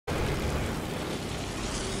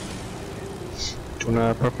Do you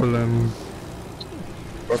want a purple infantry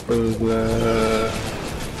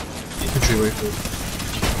rifle?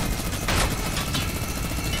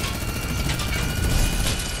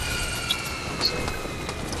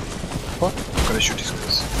 What? I'm gonna shoot these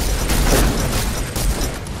guys.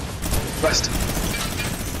 Rest!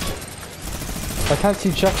 I can't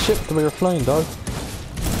see jack shit the way you're flying, dog.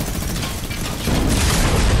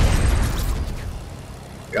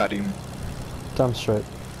 Got him. Damn straight.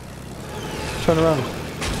 Turn around.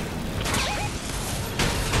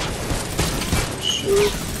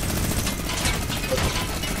 Shoot.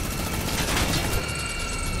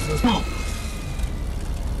 No!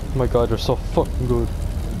 Oh my god, you're so fucking good.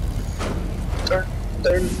 Turn.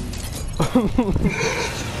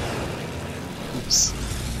 Oops.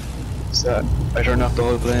 What's that? I turned off the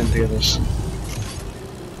whole plane to get it.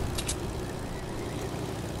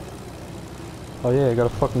 Oh yeah, I got a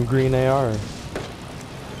fucking green AR.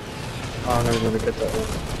 Oh, I'm never gonna get that one.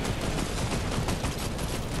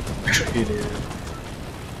 Actually, yeah.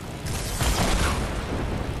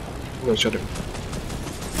 I'm gonna shut him.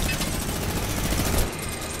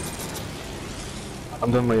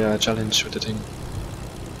 I'm done my challenge with the thing.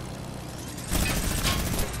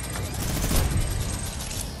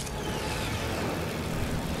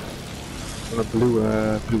 On a blue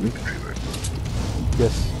infantry rifle.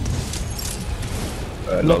 Yes.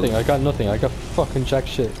 Nothing, lol. I got nothing. I got fucking jack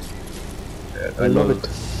shit. I love lolled. it.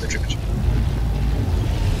 I tripped.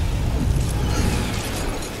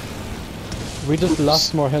 We just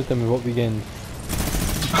lost more health than what we gained.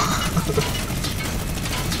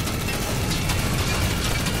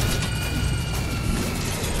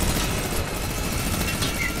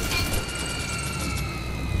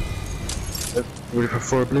 I really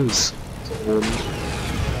prefer blues. So, 1,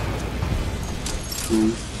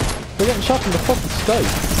 2. We're getting shot from the fucking sky.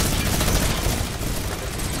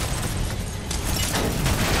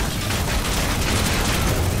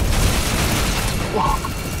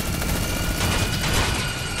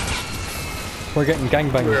 We're getting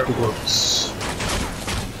gangbanged.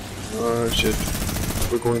 Oh shit.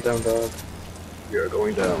 We're going down, dog. We are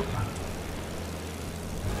going down.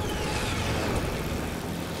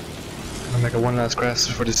 I'm gonna make a one last grass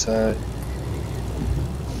for this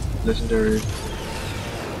legendary.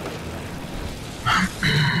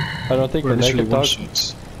 I don't think we're naked, dog.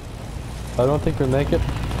 I don't think we're naked.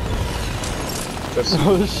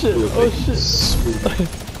 Oh shit, oh shit.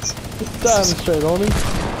 Damn straight on him.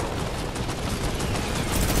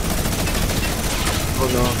 Oh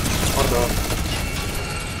no, oh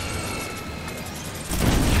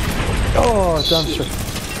Oh, damn shit. straight.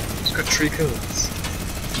 He's got 3 kills.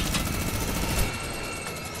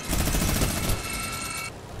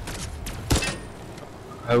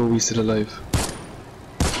 How are we still alive?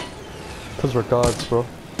 Cause we're gods, bro.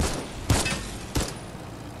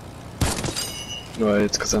 No,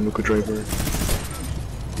 it's cause I'm a good driver.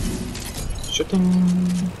 Shut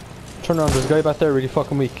him. Turn around, there's a guy back there really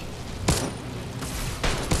fucking weak.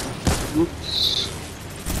 Oops.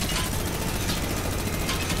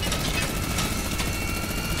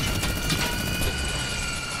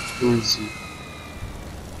 Who is he?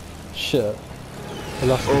 Shit. I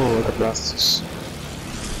lost him. Oh, I got blasted.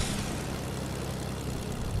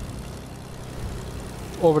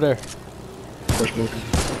 Over there. Fresh smoking.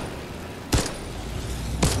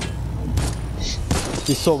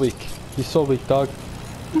 He's so weak. He's so weak, dog.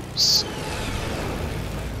 Oops.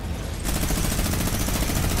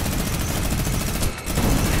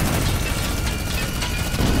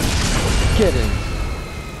 Get in.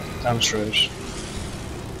 I'm straight.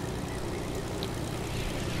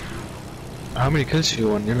 How many kills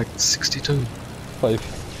you on? You're like 62. 5.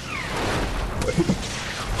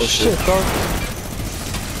 Oh shit, dog.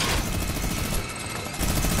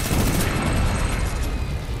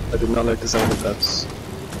 I did not like the sound of that.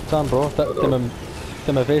 Damn, bro.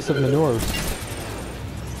 Them evasive manures.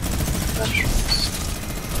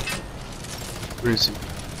 Where is he?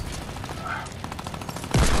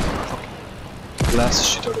 Blast the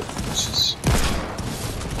shit out of him. Jesus.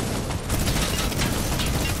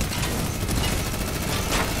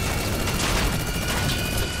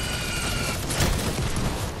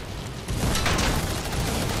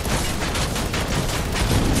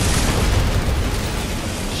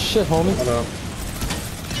 Shit, homie. Oh no.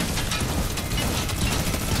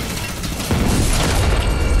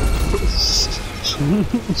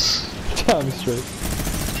 Damn straight.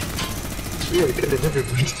 We are killing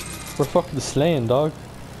everybody. We're fucking slaying, dog.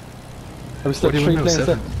 Are we still What do you 3 know, planes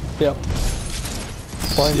 7? left? Yeah.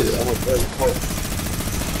 Find Yeah, it. I'm a bad part.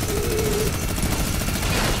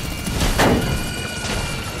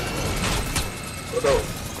 Oh no.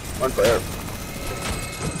 On fire.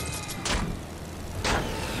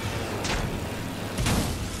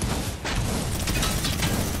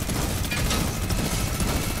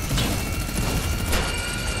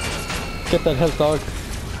 Get that health, dog.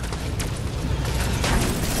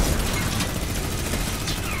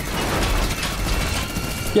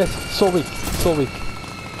 Yes, so weak, so weak.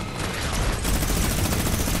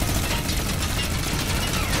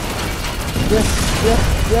 Yes, yes,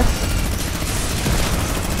 yes.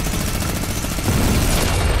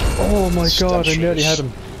 Oh my god, I nearly had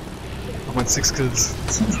him. I'm on 6 kills.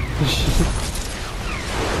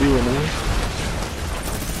 You win, eh?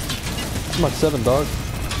 I'm at 7, dog.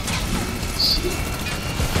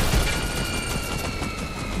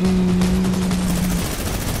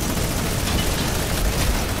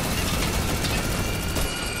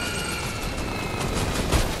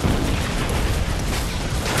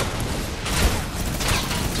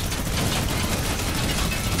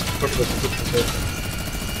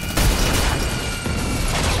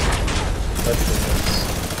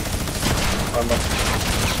 I'm not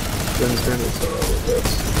doing this, so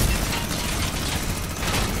that's...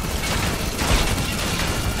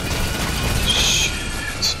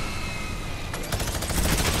 Shit.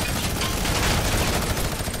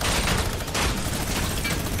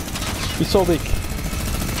 He's so weak.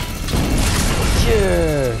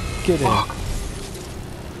 Yeah, get him. Fuck.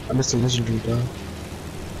 I missed a legendary dog.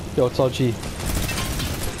 Yo, it's all G.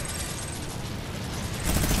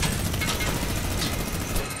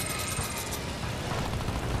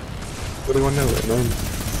 What do you want now? 9?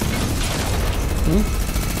 Hmm?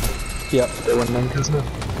 Yeah. They want 9 kills now?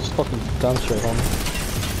 Just fucking dance straight on.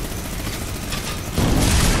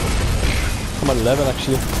 I'm at 11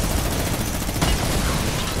 actually.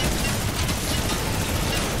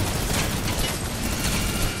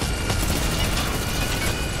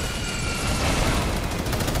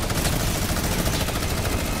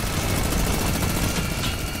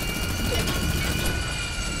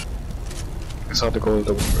 I saw the goal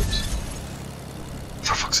double first.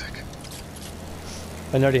 For fuck's sake.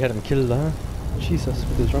 I nearly had him killed, huh? Jesus,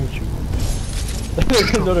 what is wrong with you?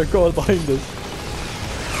 Another goal behind us.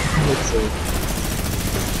 Let's see.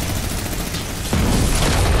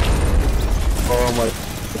 Oh my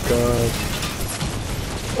god.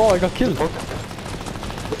 Oh, I got killed.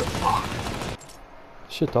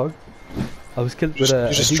 Shit, dog. I was killed with a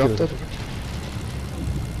You just eagle. dropped it?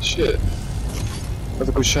 Shit. That's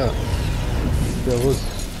a good shot. Yeah, it was.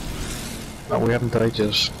 No, we haven't died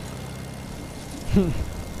yet.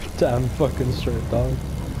 Damn fucking straight, dog.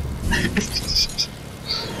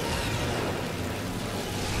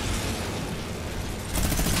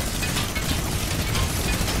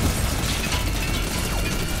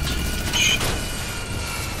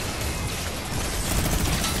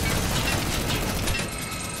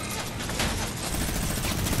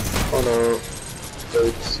 Oh no.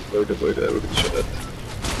 Loaded, we're gonna shut it.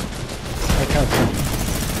 I can't see.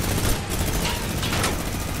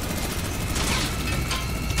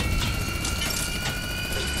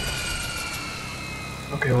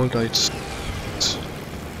 Okay, all died.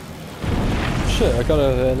 Shit, I got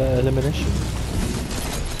an elimination.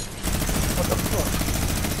 What the fuck?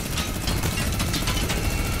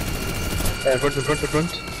 In front, in front, in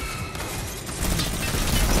front.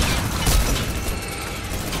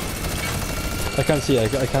 I can't see, I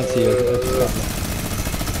can't see. I just got me.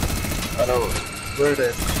 I know. Where are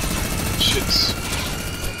they? Shits.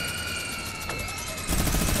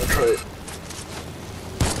 I'll try it.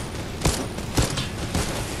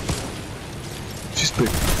 She's big.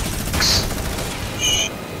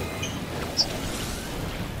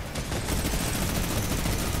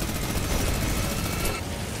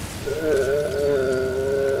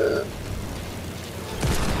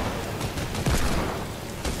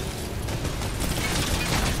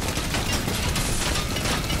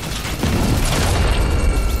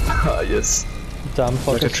 Ah, yes. Damn Like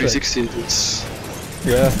fucking a 360, it's...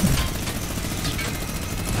 Yeah.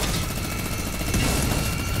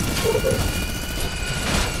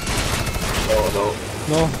 Oh no.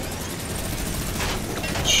 No.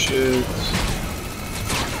 Shit.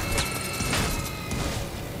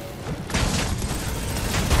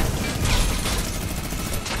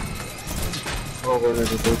 Oh, where are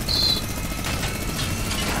the boots?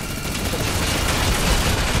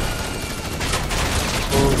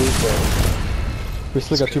 Holy fuck. We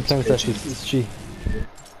still got 2 points left, it's G.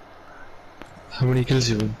 How many kills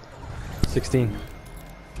you win? 16.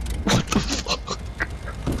 What the fuck?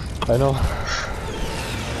 I know.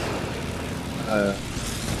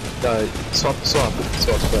 Swap.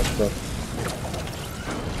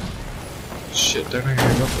 Shit, they're not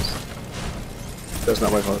getting up us. That's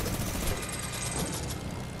not my fault.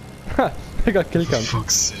 Ha! I got kill For count.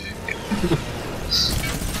 fuck's sake.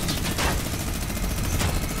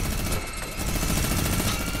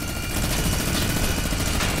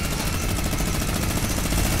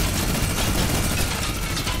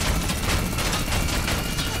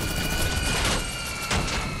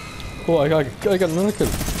 Oh, I got another kill.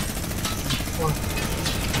 What?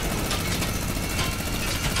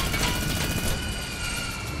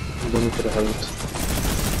 I'm going for the helmet.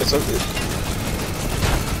 It's okay.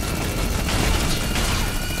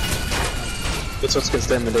 It's what's against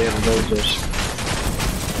them and they haven't rolled yet.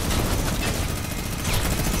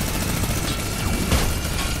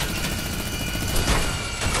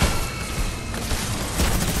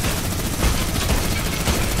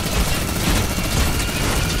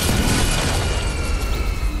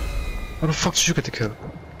 How the fuck did you get the kill?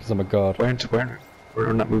 Because I'm a god. We're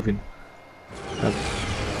not moving.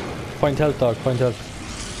 Point health, dog, point health.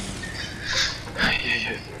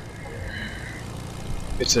 Yeah.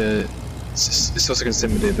 It's us against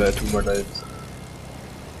them and they've 2 more lives.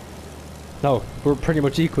 No, we're pretty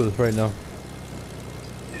much equal right now.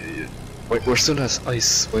 Yeah. Wait, we're still at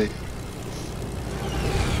ice, wait.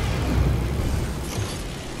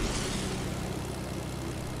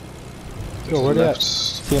 Yo, where they at?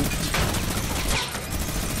 See him?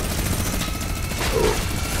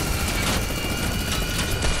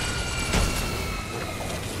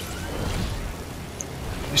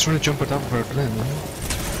 He's trying to jump it down for a plane, man.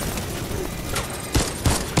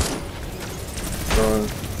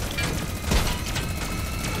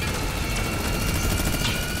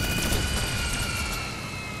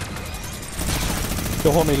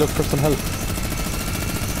 Yo, homie, look for some help.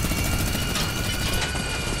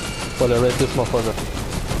 Well, I read this motherfucker.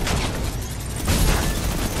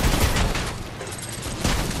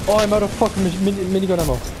 Oh, I'm out of fucking minigun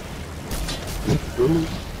ammo.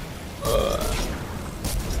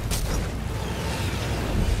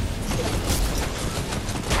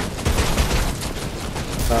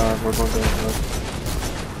 We're going down now.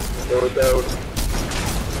 Go down.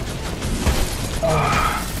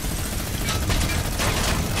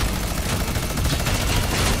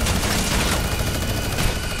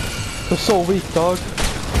 They're so weak, dog.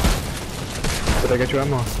 Did I get your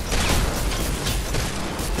ammo?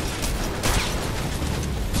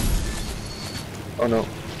 Oh no.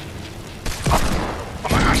 Oh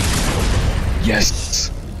my god.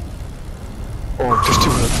 Yes! Oh, there's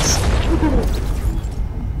 2 hits.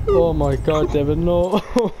 Oh my god, Devin, no.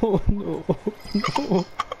 No.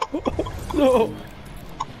 No.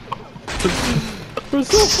 We're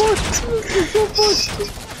so fucked. We're so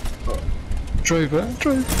fucked. Drive, man,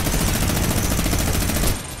 drive.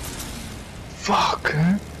 Fuck,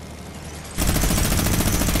 huh?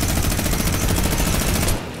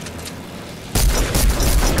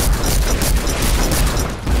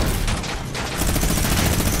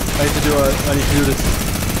 I need to do this.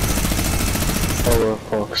 Oh,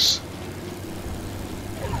 Fox.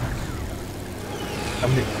 How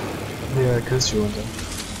many kills do you want then?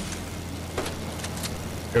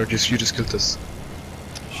 Or you just killed us?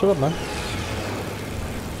 Shut up, man.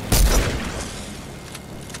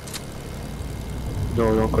 No,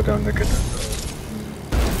 don't go down there, get down.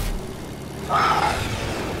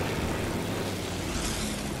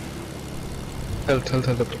 Help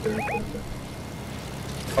up there.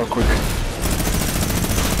 Oh, quick.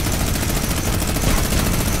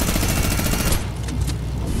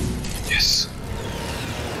 Yes.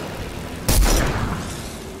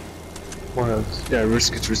 What else? Yeah,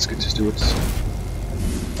 risk it, just do it.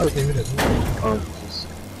 Oh, it's minute. Oh, Jesus.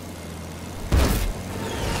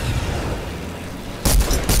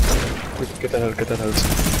 Quick, get that out.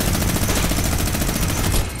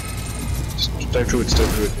 Just dive through it.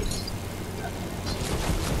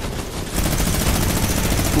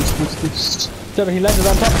 Boost. Devin, he landed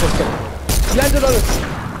on top of us. He landed on us.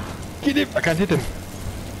 Get him. I can't hit him.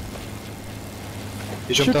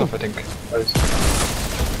 He jumped off, I think. Nice.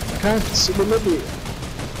 I can't remember.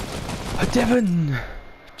 Devin.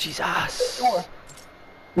 Jesus.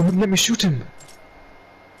 You wouldn't let me shoot him.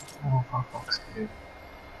 Oh, for fuck's sake.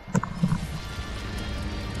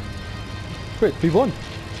 Wait, we won.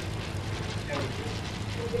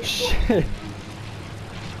 Shit.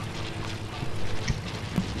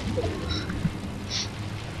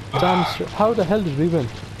 Damn, how the hell did we win?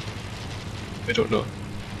 I don't know.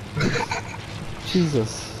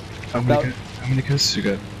 Jesus. How many kills did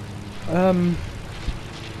you get?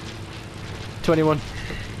 21.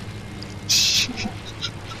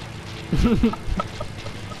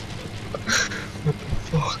 What the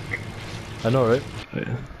fuck? I know, right? Oh,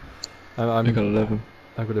 yeah. I got 11.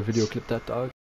 I'm gonna video clip that, dog.